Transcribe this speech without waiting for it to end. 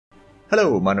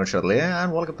Hello, my name is Zhatelier,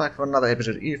 and welcome back for another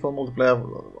episode of EU4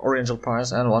 multiplayer Oriental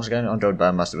Pirates, and once again I'm joined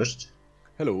by Masterist.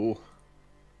 Hello.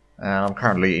 And I'm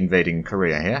currently invading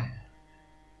Korea here.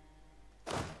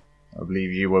 I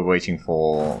believe you were waiting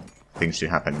for things to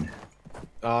happen.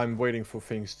 I'm waiting for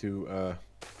things to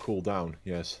cool down,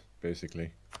 yes,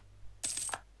 basically.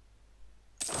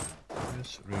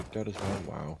 Yes, read that as well,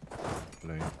 wow.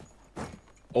 Play.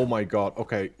 Oh my god,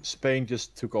 okay, Spain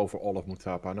just took over all of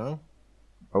Mutapa now.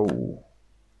 Oh.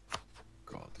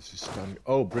 God, this is stunning.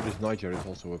 Oh, British Niger is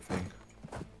also a thing.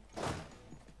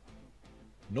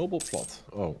 Noble plot.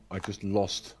 Oh, I just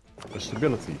lost a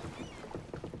stability.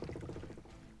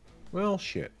 Well,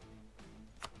 shit.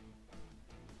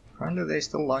 Apparently they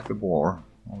still like the war,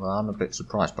 although I'm a bit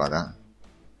surprised by that.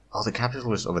 Oh, the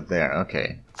capital is over there,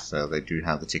 okay. So they do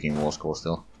have the ticking war score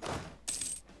still.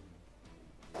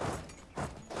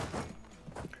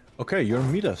 Okay, your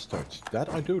meter starts.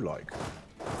 That I do like.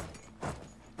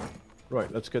 Right,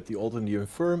 let's get the old Indian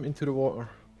firm into the water.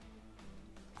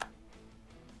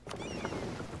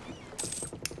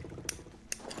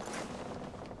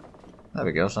 There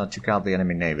we go, so I took out the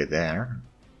enemy navy there.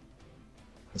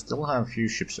 I still have a few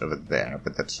ships over there,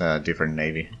 but that's a different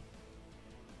navy.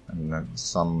 And then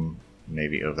some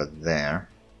navy over there.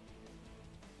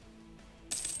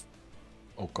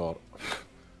 Oh god.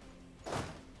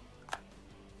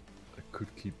 I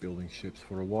could keep building ships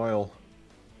for a while.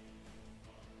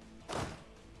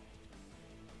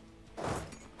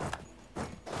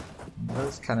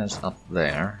 Those cannons up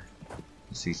there.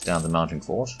 Seize down the mounting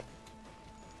fort.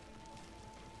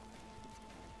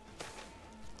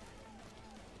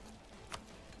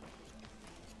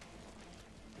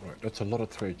 Right, that's a lot of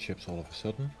trade ships all of a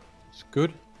sudden. It's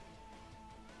good.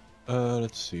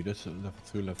 Let's see, that's a level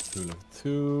 2, level 2, level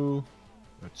 2.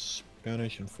 That's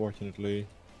Spanish, unfortunately.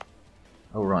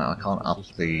 Oh right, I can't up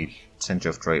the center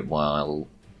of trade while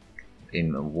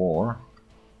in a war.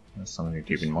 That's something to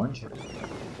keep in mind.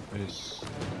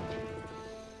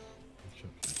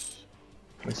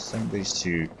 Let's send these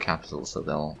to capitals so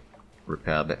they'll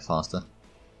repair a bit faster.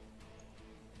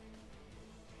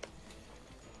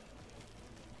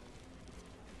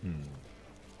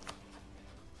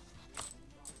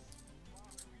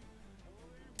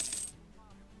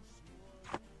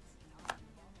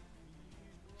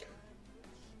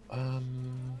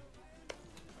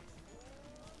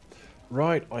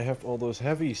 Right, I have all those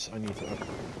heavies. I need to up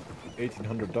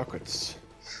 1800 ducats.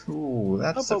 Ooh,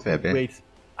 that's a fair bit.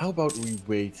 How about we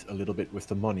wait a little bit with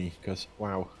the money? Because,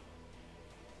 wow.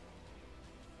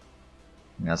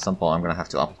 At some point I'm gonna have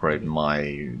to upgrade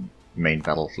my main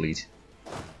battle fleet.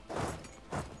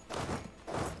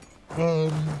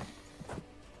 Need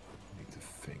to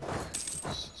think.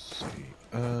 Let's see.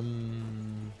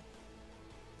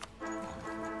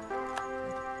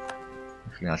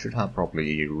 Actually, I should have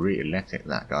probably re-elected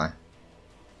that guy.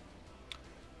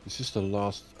 This is the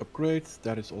last upgrade.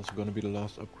 That is also going to be the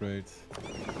last upgrade.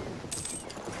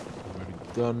 Already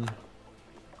done.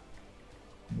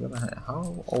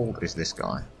 How old is this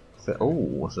guy?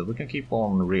 Oh, so we can keep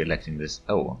on re-electing this.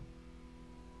 Oh.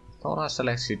 I thought I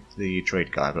selected the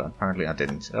trade guy, but apparently I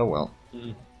didn't. Oh well.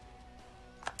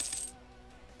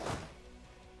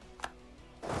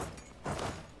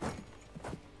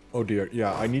 Oh dear,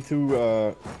 yeah, I need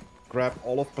to grab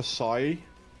all of Pasai,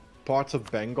 parts of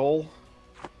Bengal.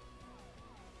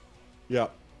 Yeah.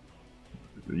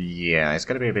 Yeah, it's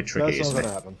gonna be a bit tricky, That's not isn't gonna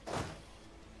it? happen.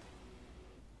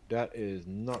 That is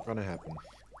not gonna happen.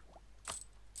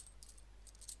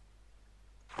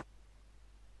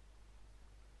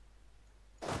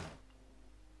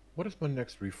 What is my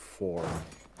next reform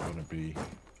gonna be?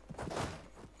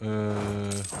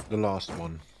 The last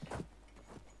one.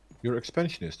 You're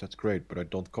expansionist, that's great, but I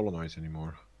don't colonize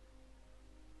anymore.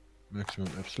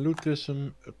 Maximum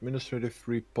absolutism, administrative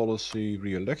free policy,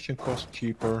 re-election cost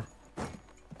cheaper.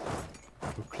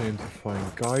 Proclaim divine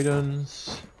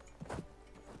guidance.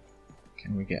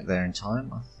 Can we get there in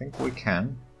time? I think we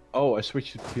can. Oh, I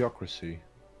switched to theocracy.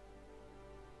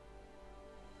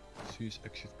 Seize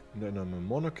exit. Then I'm a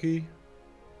monarchy.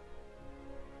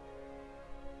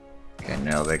 Okay,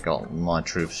 now they got my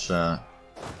troops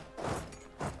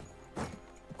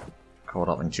caught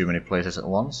up in too many places at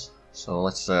once. So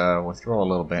let's withdraw a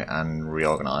little bit and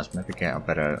reorganize. Maybe get a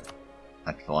better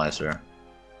advisor.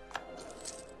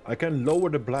 I can lower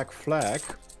the black flag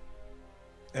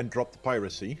and drop the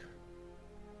piracy.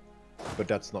 But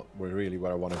that's not really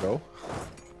where I want to go.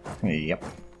 Yep.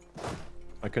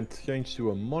 I can change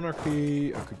to a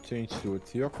monarchy, I could change to a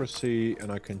theocracy,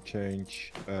 and I can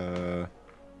change...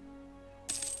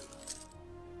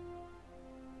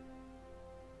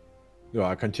 Yeah,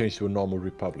 I can change to a normal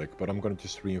republic, but I'm gonna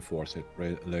just reinforce it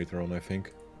later on, I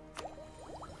think.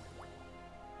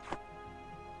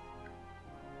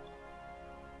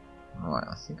 Right,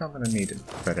 I think I'm gonna need a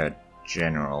better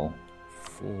general.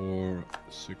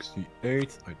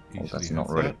 468, I'd Well, easily that's have not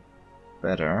really that.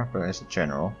 better, but it's a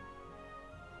general.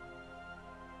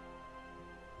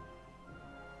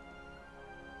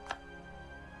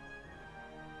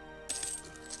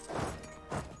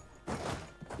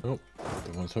 Nope,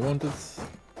 the ones I wanted.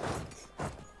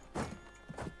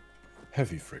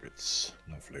 Heavy frigates,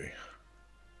 lovely.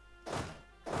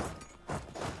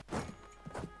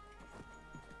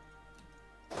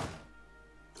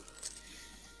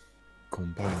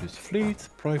 Combine this fleet,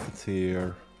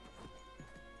 privateer.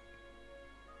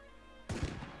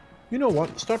 You know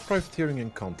what? Start privateering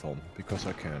in Canton, because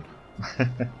I can.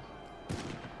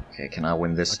 Okay, can I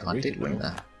win this? I can I reach did it win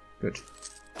now. that. Good.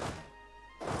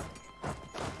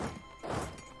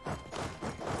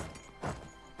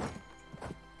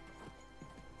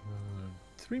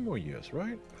 3 more years,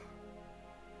 right?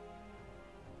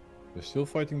 We're still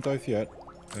fighting Diviet,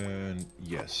 and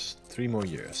yes, 3 more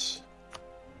years.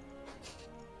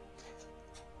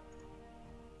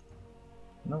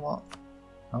 You know what?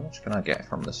 How much can I get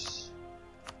from this?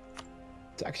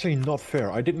 It's actually not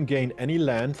fair. I didn't gain any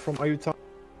land from Ayutthaya,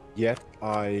 yet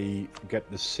I get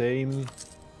the same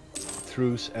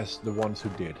truce as the ones who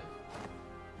did.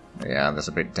 Yeah, that's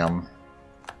a bit dumb.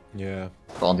 Yeah.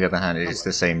 But on the other hand, it is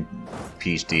the same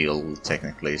peace deal,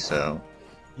 technically, so...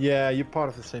 Yeah, you're part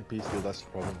of the same peace deal, that's the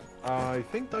problem. I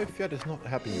think Diviet is not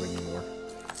happy anymore.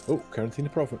 Oh, quarantine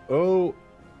the province. Oh,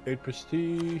 8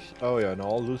 prestige. Oh yeah, no,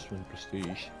 I'll lose 1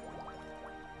 prestige.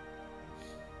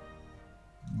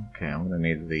 Okay, I'm gonna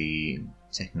need the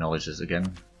technologies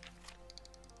again.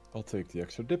 I'll take the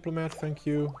extra diplomat, thank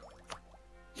you.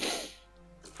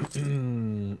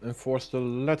 Enforce the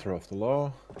letter of the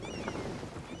law.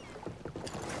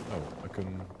 Oh, I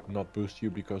can not boost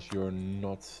you because you're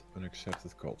not an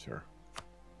accepted culture.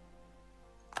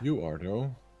 You are,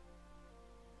 though.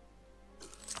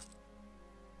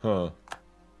 Huh.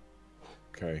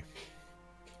 Okay.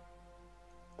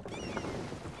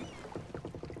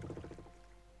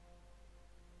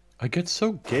 I get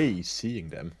so gay seeing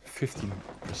them. 15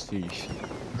 prestige.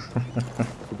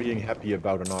 For being happy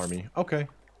about an army. Okay.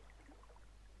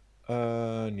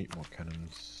 Need more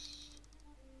cannons.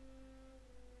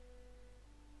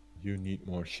 You need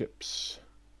more ships.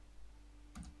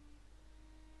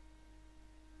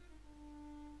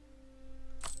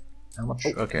 How much?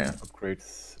 Oh, Okay. upgrade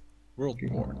world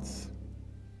ports.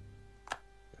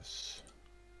 Yes.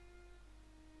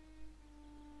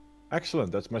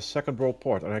 Excellent, that's my second world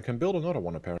port, and I can build another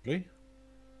one apparently.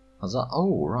 How's that?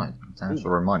 Oh, right. Thanks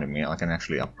for reminding me. I can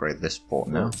actually upgrade this port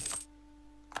now.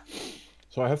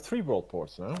 So I have 3 world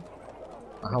ports now.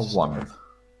 I have 1.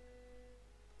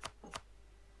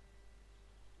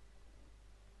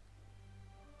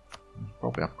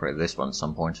 Probably upgrade this one at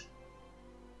some point.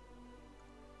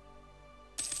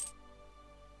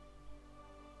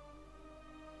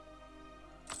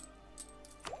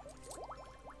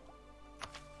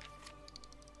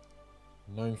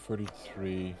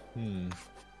 $933.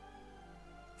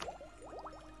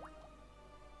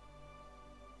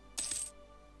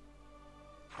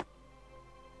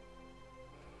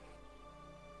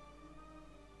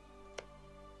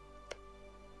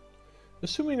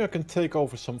 Assuming I can take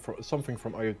over something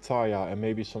from Ayutthaya and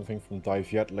maybe something from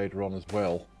Diviet later on as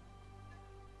well.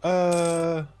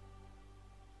 I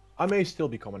may still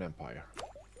become an empire.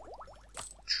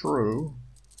 True.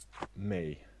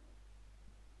 May.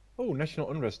 Oh,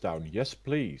 national unrest down. Yes,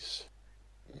 please.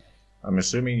 I'm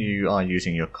assuming you are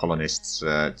using your colonists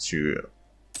to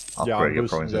upgrade your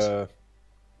provinces.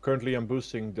 Currently I'm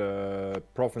boosting the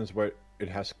province where it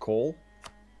has coal.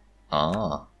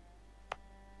 Ah.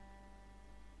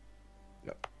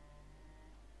 Yep.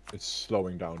 It's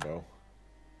slowing down though.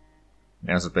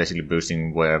 Yeah, so basically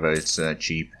boosting wherever it's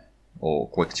cheap or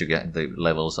quick to get the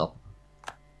levels up.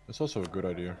 That's also a good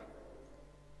idea.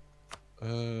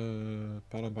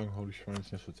 Palembang, Holy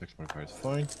Shrines, National Tax Modifier, it's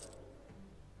fine.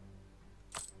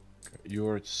 Okay,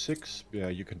 you're at 6. Yeah,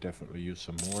 you can definitely use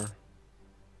some more.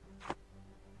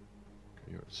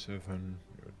 Okay, you're at 7.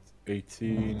 You're at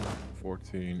 18,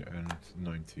 14, and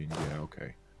 19. Yeah,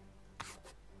 okay.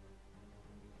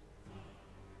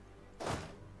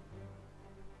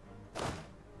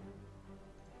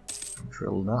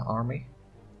 Drill that army.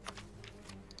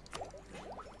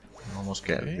 Almost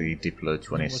get the Diplo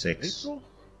 26.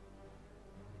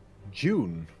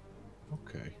 June.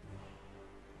 Okay.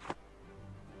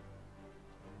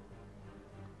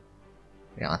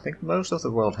 Yeah, I think most of the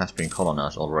world has been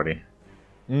colonized already.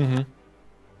 Mm-hmm.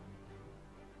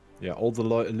 Yeah, all the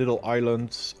little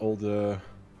islands, all the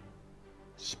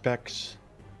specks.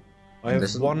 I And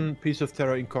have one piece of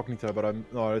terra incognita, but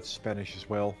no, it's Spanish as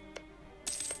well.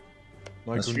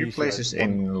 there's a few Micronesia places is one.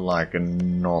 in like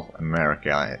North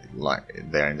America,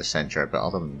 like there in the center, but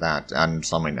other than that, and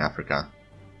some in Africa.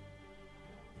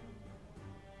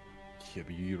 Yeah,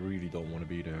 but you really don't want to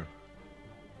be there.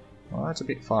 Well, that's a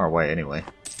bit far away anyway.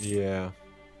 Yeah.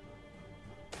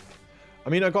 I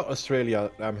mean, I got Australia.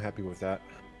 I'm happy with that.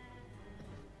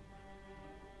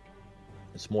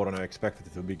 It's more than I expected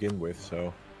it to begin with,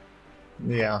 so...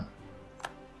 Yeah.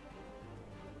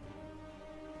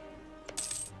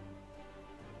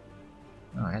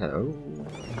 Oh, hello.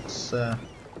 Let's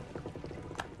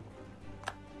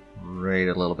raid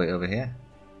a little bit over here.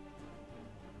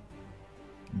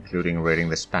 Including raiding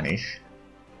the Spanish.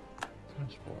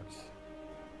 Transport.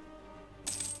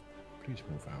 Please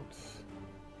move out.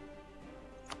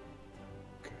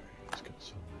 Okay, let's get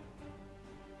some...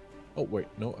 Oh, wait,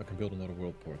 no, I can build another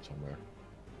world port somewhere.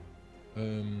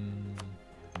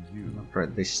 You...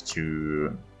 Upgrade this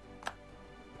to...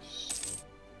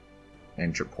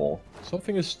 Interpol.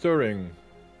 Something is stirring.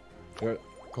 They're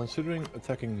considering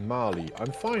attacking Mali.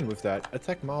 I'm fine with that.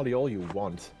 Attack Mali all you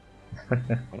want. I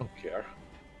don't care.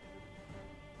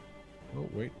 Oh,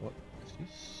 wait, what is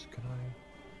this? Can I...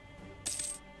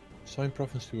 Assign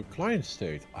province to a client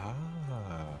state?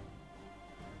 Ah.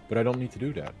 But I don't need to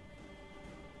do that.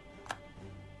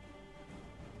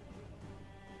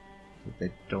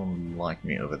 They don't like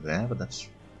me over there, but that's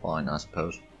fine, I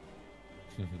suppose.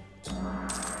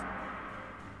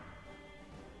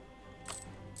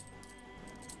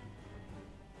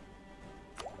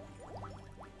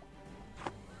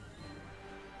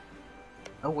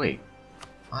 Oh wait,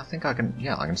 I think I can,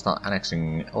 yeah, I can start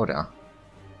annexing Oda.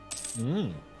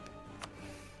 Mm.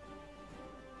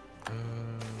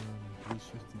 Blue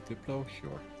 50 Diplo?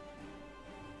 Sure.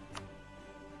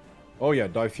 Oh yeah,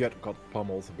 Diviet got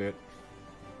pummeled a bit.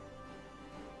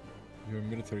 Your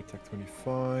military tech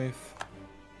 25.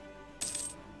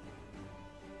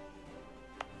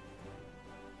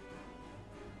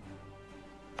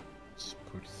 Let's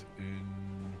put in...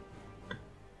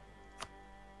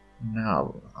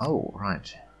 No, oh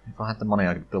right. If I had the money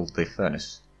I could build the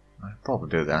furnace. I'd probably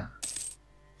do that.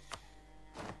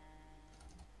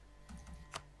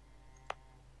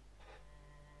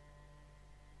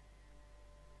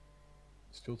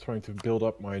 Still trying to build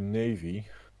up my navy.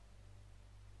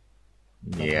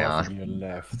 Yeah,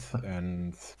 Left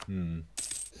and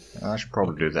I should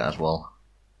probably do that as well.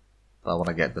 But I want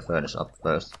to get the furnace up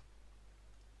first.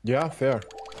 yeah, fair.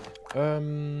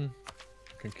 I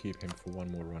can keep him for one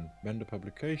more run. Ban the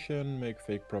publication, make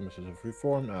fake promises of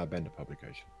reform. Ban the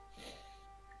publication.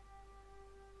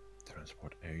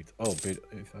 Transport 8. Oh, but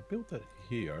if I build that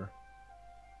here,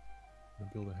 I'll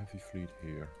build a heavy fleet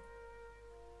here.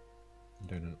 And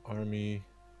then an army.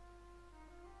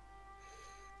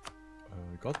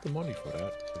 We got the money for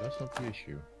that, so that's not the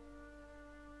issue.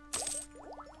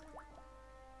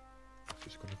 It's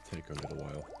just gonna take a little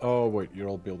while. Oh wait, you're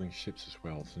all building ships as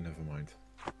well, so never mind.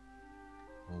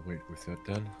 I'll wait with that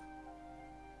then.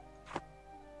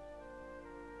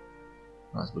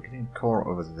 Right, so we're getting core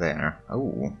over there.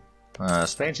 Oh,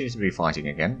 Spain seems to be fighting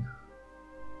again.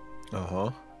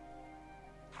 Uh-huh.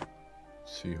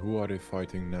 See, who are they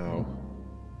fighting now?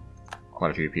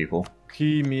 Quite a few people.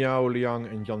 Qi, Miao, Liang,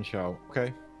 and Yan Xiao.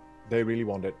 Okay, they really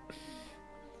want it.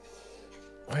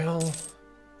 Well...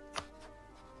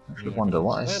 I should wonder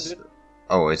what is...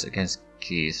 Oh, it's against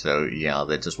Key, so yeah,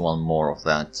 they just want more of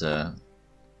that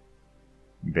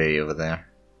bay over there.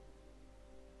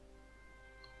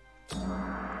 Let's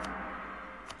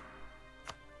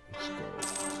go.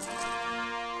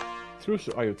 Truce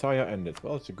to Ayutthaya ended.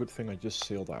 Well, it's a good thing I just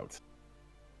sailed out.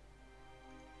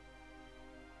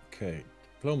 Okay,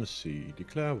 diplomacy,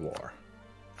 declare war.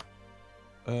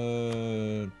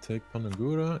 Take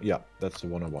Panangura. Yeah, that's the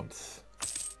one I want.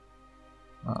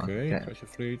 Okay, treasure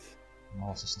fleet.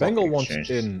 Bengal wants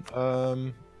in.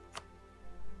 I'll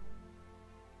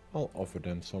offer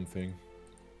them something.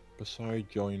 Pasai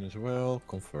join as well.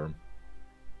 Confirm.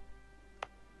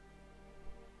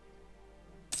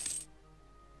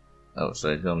 Oh, so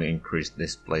it only increased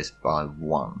this place by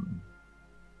 1.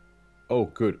 Oh,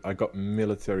 good. I got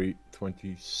military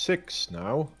 26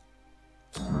 now.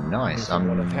 Nice. I'm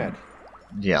one ahead.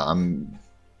 Yeah, I'm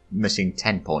missing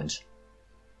 10 points.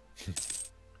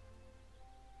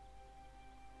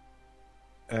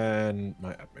 And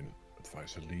my admin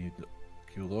advisor lead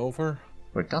killed over.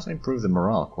 But it does improve the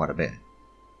morale quite a bit.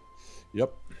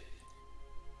 Yep.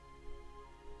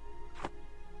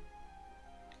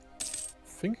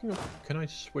 Thinking of, can I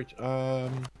switch?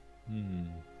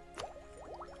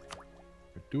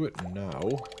 do it now.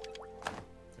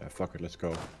 Yeah, fuck it, let's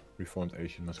go. Reformed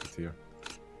Asian Musketeer.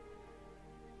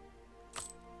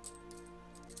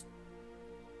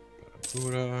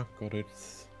 Bambura, got it.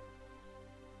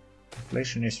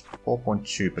 Inflation is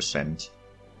 4.2%.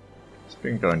 It's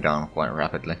been going down quite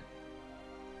rapidly.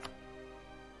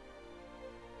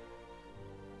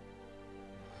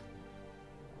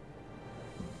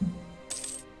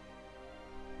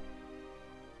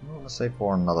 Well, let's say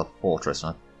for another fortress,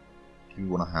 I do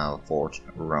want to have a fort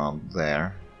around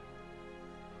there.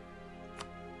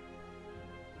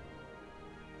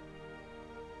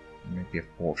 Maybe a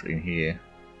fort in here.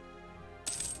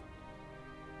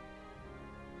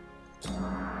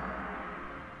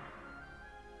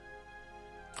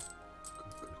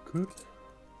 Good.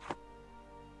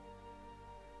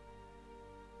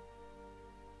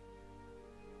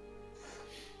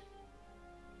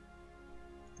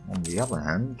 On the other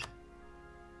hand,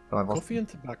 Coffee and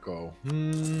tobacco.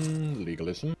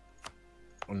 Legalism.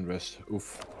 Unrest.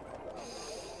 Oof.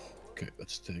 Okay,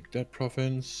 let's take that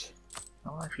province.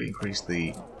 I'll actually increase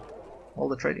the... Well,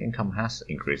 the trade income has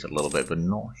increased a little bit, but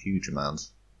not huge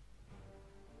amounts.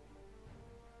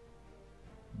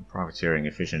 Privateering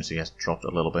efficiency has dropped a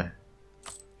little bit.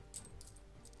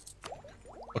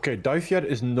 Okay, Dyfjed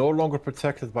is no longer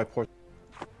protected by port.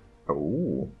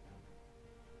 Oh.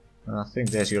 I think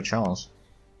there's your chance.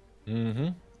 Mm-hmm.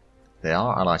 They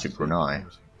are allied to Brunei,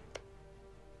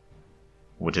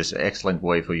 which is an excellent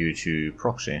way for you to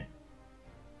proxy.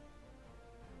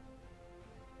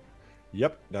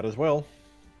 Yep, that as well.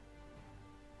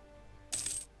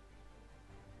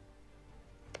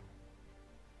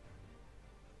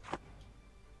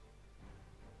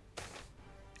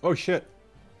 Oh shit.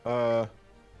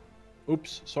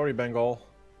 Oops, sorry Bengal.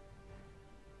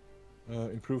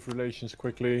 Improve relations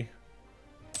quickly.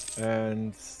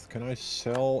 And can I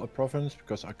sell a province?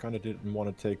 Because I kind of didn't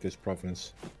want to take this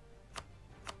province.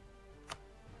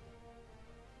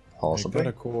 Possibly. Make that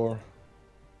a core.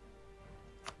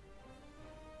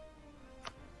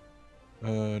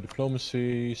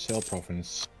 Diplomacy, sell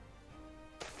province.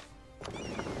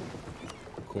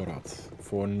 Korat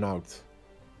for Naut.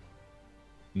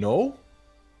 No?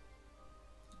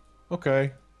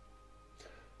 Okay.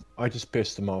 I just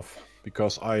pissed them off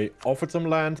because I offered them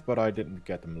land, but I didn't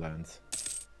get them land.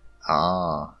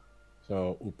 Ah.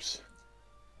 So, oops.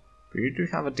 But you do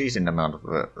have a decent amount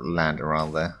of land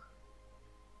around there.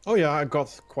 Oh yeah, I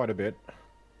got quite a bit.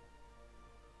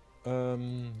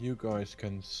 You guys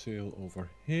can sail over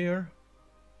here.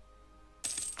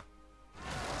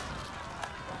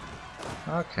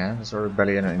 Okay, there's a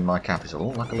rebellion in my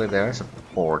capital. Luckily there is a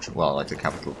port, well, like the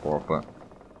capital port, but...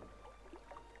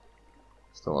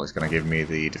 Still, it's gonna give me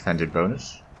the defended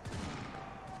bonus.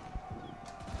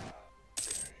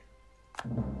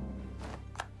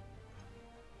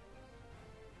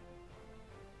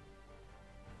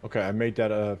 Okay, I made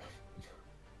that a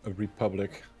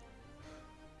republic.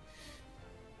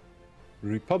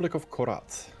 Republic of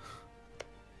Korat.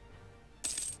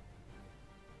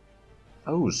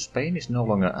 Oh, Spain is no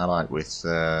longer allied with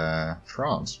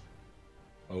France.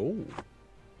 Oh.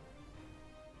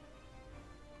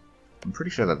 I'm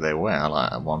pretty sure that they were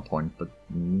allied at one point, but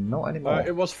not anymore.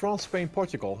 It was France, Spain,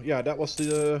 Portugal. Yeah, that was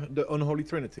the unholy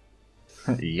trinity.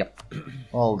 Yep.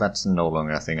 Well, that's no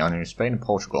longer a thing. I mean, Spain and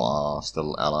Portugal are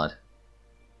still allied.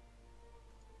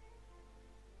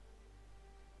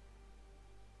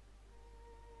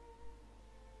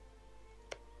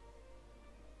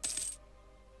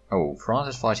 Oh,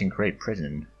 France is fighting Great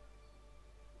Britain.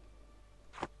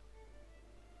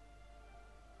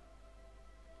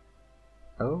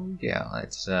 Oh yeah,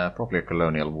 it's probably a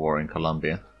colonial war in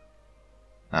Colombia.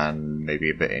 And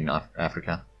maybe a bit in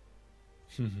Africa.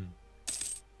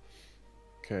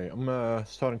 Okay, I'm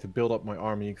starting to build up my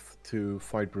army to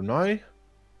fight Brunei.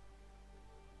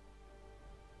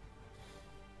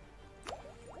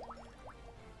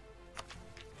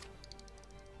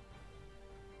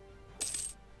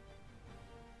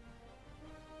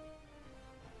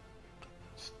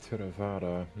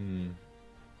 Theravada,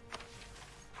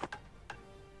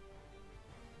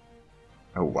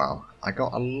 Oh wow, I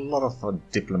got a lot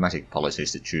of diplomatic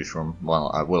policies to choose from.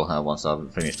 Well, I will have once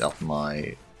I've finished up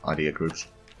my idea groups.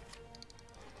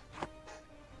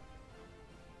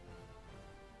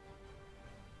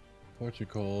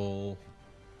 Portugal.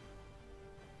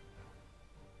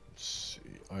 Let's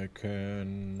see, I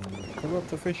can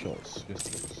corrupt officials. Yes,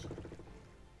 please.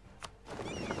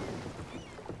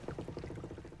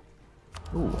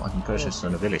 Ooh, I can purchase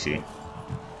an ability. I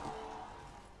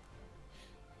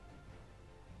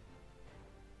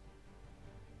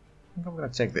think I'm gonna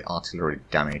take the artillery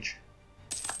damage.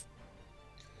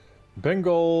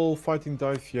 Bengal fighting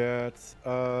dive yet.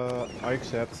 I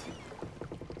accept.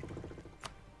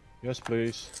 Yes,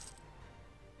 please.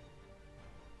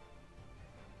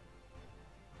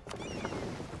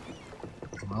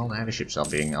 Well, the heavy ships are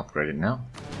being upgraded now.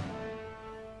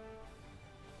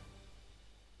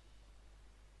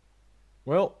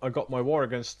 Well, I got my war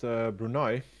against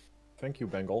Brunei. Thank you,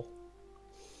 Bengal.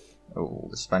 Oh,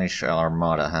 the Spanish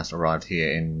Armada has arrived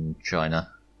here in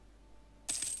China.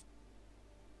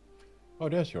 Oh,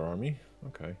 there's your army.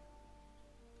 Okay.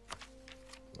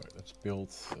 Right, let's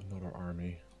build another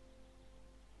army.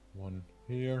 One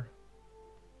here.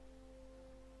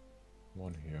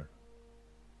 One here.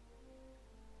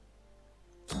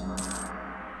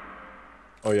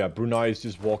 Oh yeah, Brunei is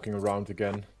just walking around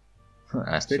again.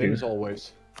 As they Same do. as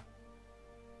always.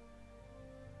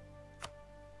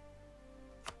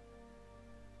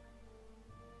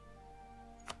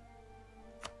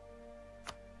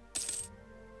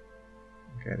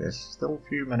 Okay, there's still a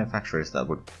few manufacturers that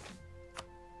would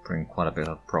bring quite a bit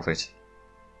of profit.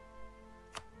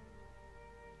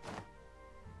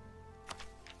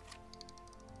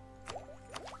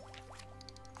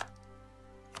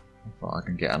 If I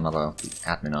can get another of the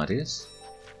admin ideas.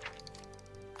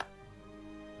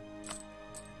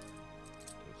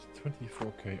 There's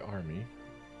 24k army.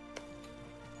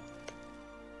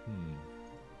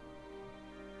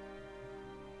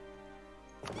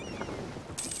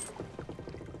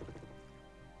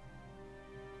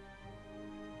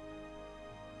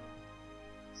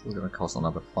 Still gonna cost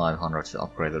another 500 to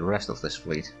upgrade the rest of this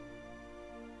fleet.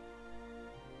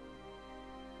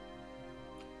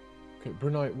 Okay,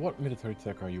 Brunei, what military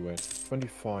tech are you at?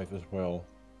 25 as well.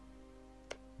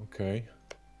 Okay.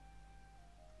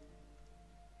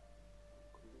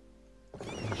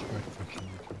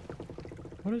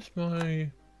 What is my...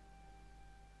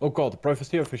 Oh god, the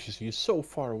privateer efficiency is so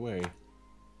far away.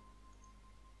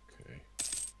 Okay.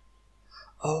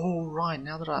 Oh right,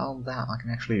 now that I own that, I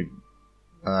can actually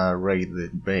raid the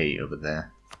bay over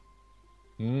there.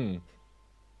 Hmm.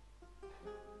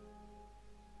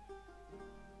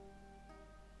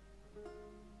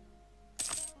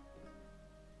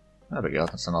 There we go,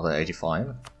 that's another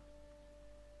 85.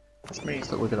 Which means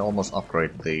that we can almost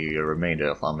upgrade the remainder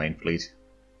of our main fleet.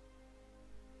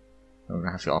 We're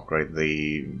gonna have to upgrade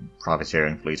the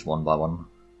privateering fleets one by one.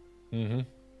 Mm-hmm.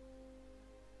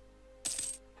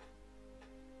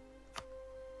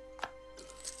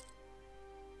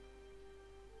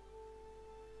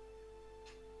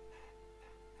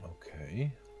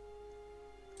 Okay.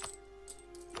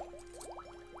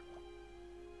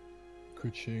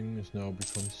 Kuching is now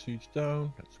become siege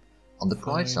down. That's On the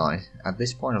bright side, at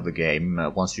this point of the game,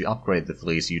 once you upgrade the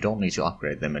fleets, you don't need to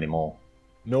upgrade them anymore.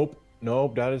 Nope.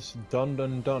 Nope, that is done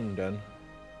then.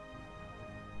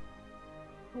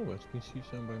 Oh, it's been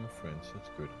sieged down by my friends. That's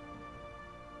good.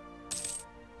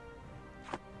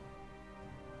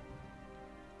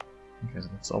 Okay, so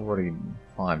that's already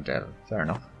 5 dead. Fair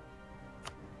enough.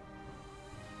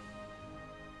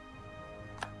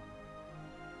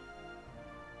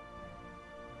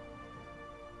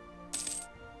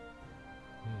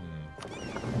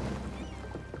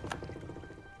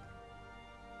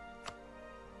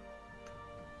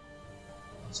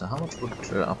 So how much would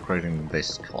upgrading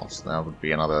this cost? That would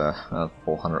be another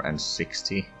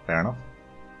 460. Fair enough.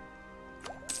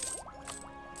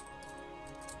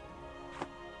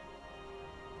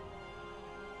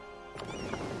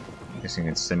 I'm guessing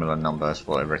it's similar numbers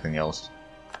for everything else.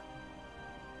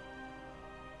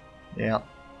 Yeah.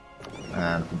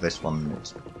 And for this one,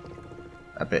 it's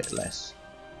a bit less.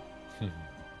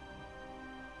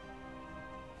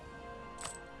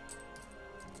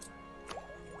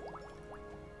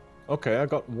 Okay, I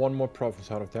got one more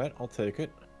province out of that. I'll take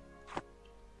it.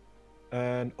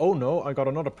 And oh no, I got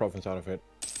another province out of it.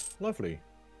 Lovely.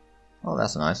 Oh,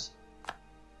 that's nice.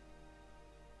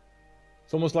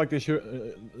 It's almost like this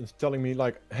is telling me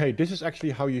like, hey, this is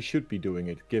actually how you should be doing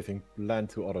it, giving land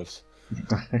to others.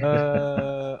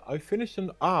 I finished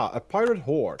a pirate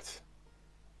horde.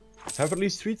 Have at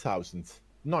least 3,000.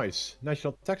 Nice.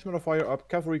 National tax modifier up,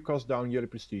 cavalry cost down, yearly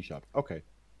prestige up. Okay.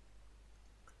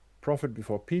 Profit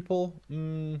before people.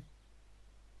 In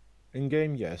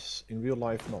game, yes. In real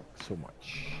life, not so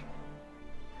much.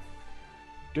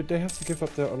 Did they have to give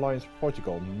up their alliance with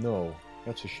Portugal? No.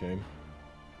 That's a shame.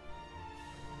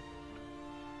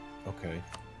 Okay.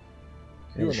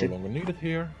 You are no longer needed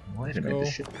here. Wait a minute,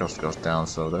 the ship cost goes down,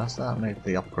 so does that make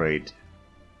the upgrade?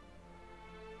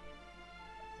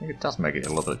 I think it does make it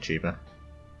a little bit cheaper.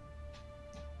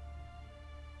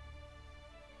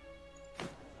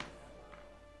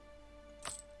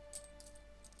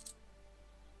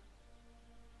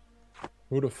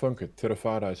 Who'd have thunk it?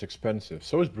 Theravada is expensive.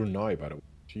 So is Brunei, by the way.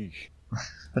 Jeez.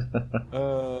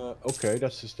 Okay,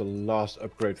 that's just the last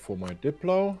upgrade for my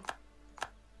Diplo.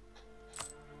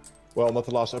 Well, not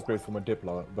the last upgrade for my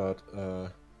Diplo, but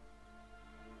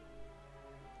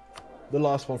the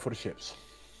last one for the ships.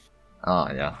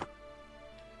 Ah, yeah.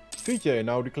 VJ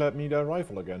now declared me their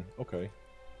rival again. Okay.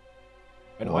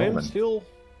 And Well, I am then. still...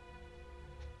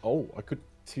 Oh, I could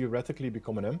theoretically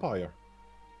become an empire.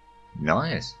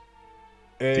 Nice.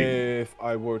 If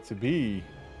I were to be...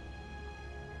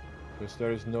 Because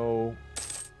there is no...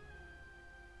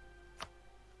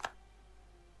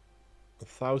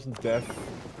 1,000 death,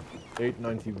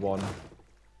 891.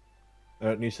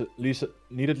 And it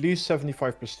need at least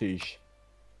 75 prestige.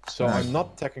 So Nice. I'm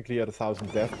not technically at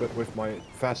 1,000 death, but with my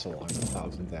vassal I'm at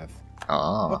 1,000 death.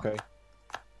 Ah. Okay.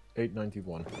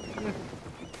 891. Yeah.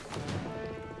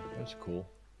 That's cool.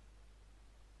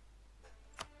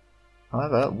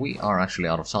 However, we are actually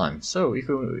out of time. So, if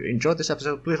you enjoyed this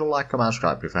episode, please like, comment, and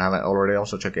subscribe. If you haven't already,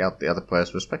 also check out the other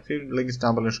players' respective links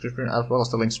down below in the description, as well as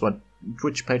the links to my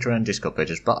Twitch, Patreon, and Discord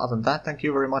pages. But other than that, thank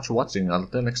you very much for watching.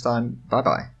 Until next time, bye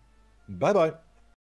bye. Bye bye.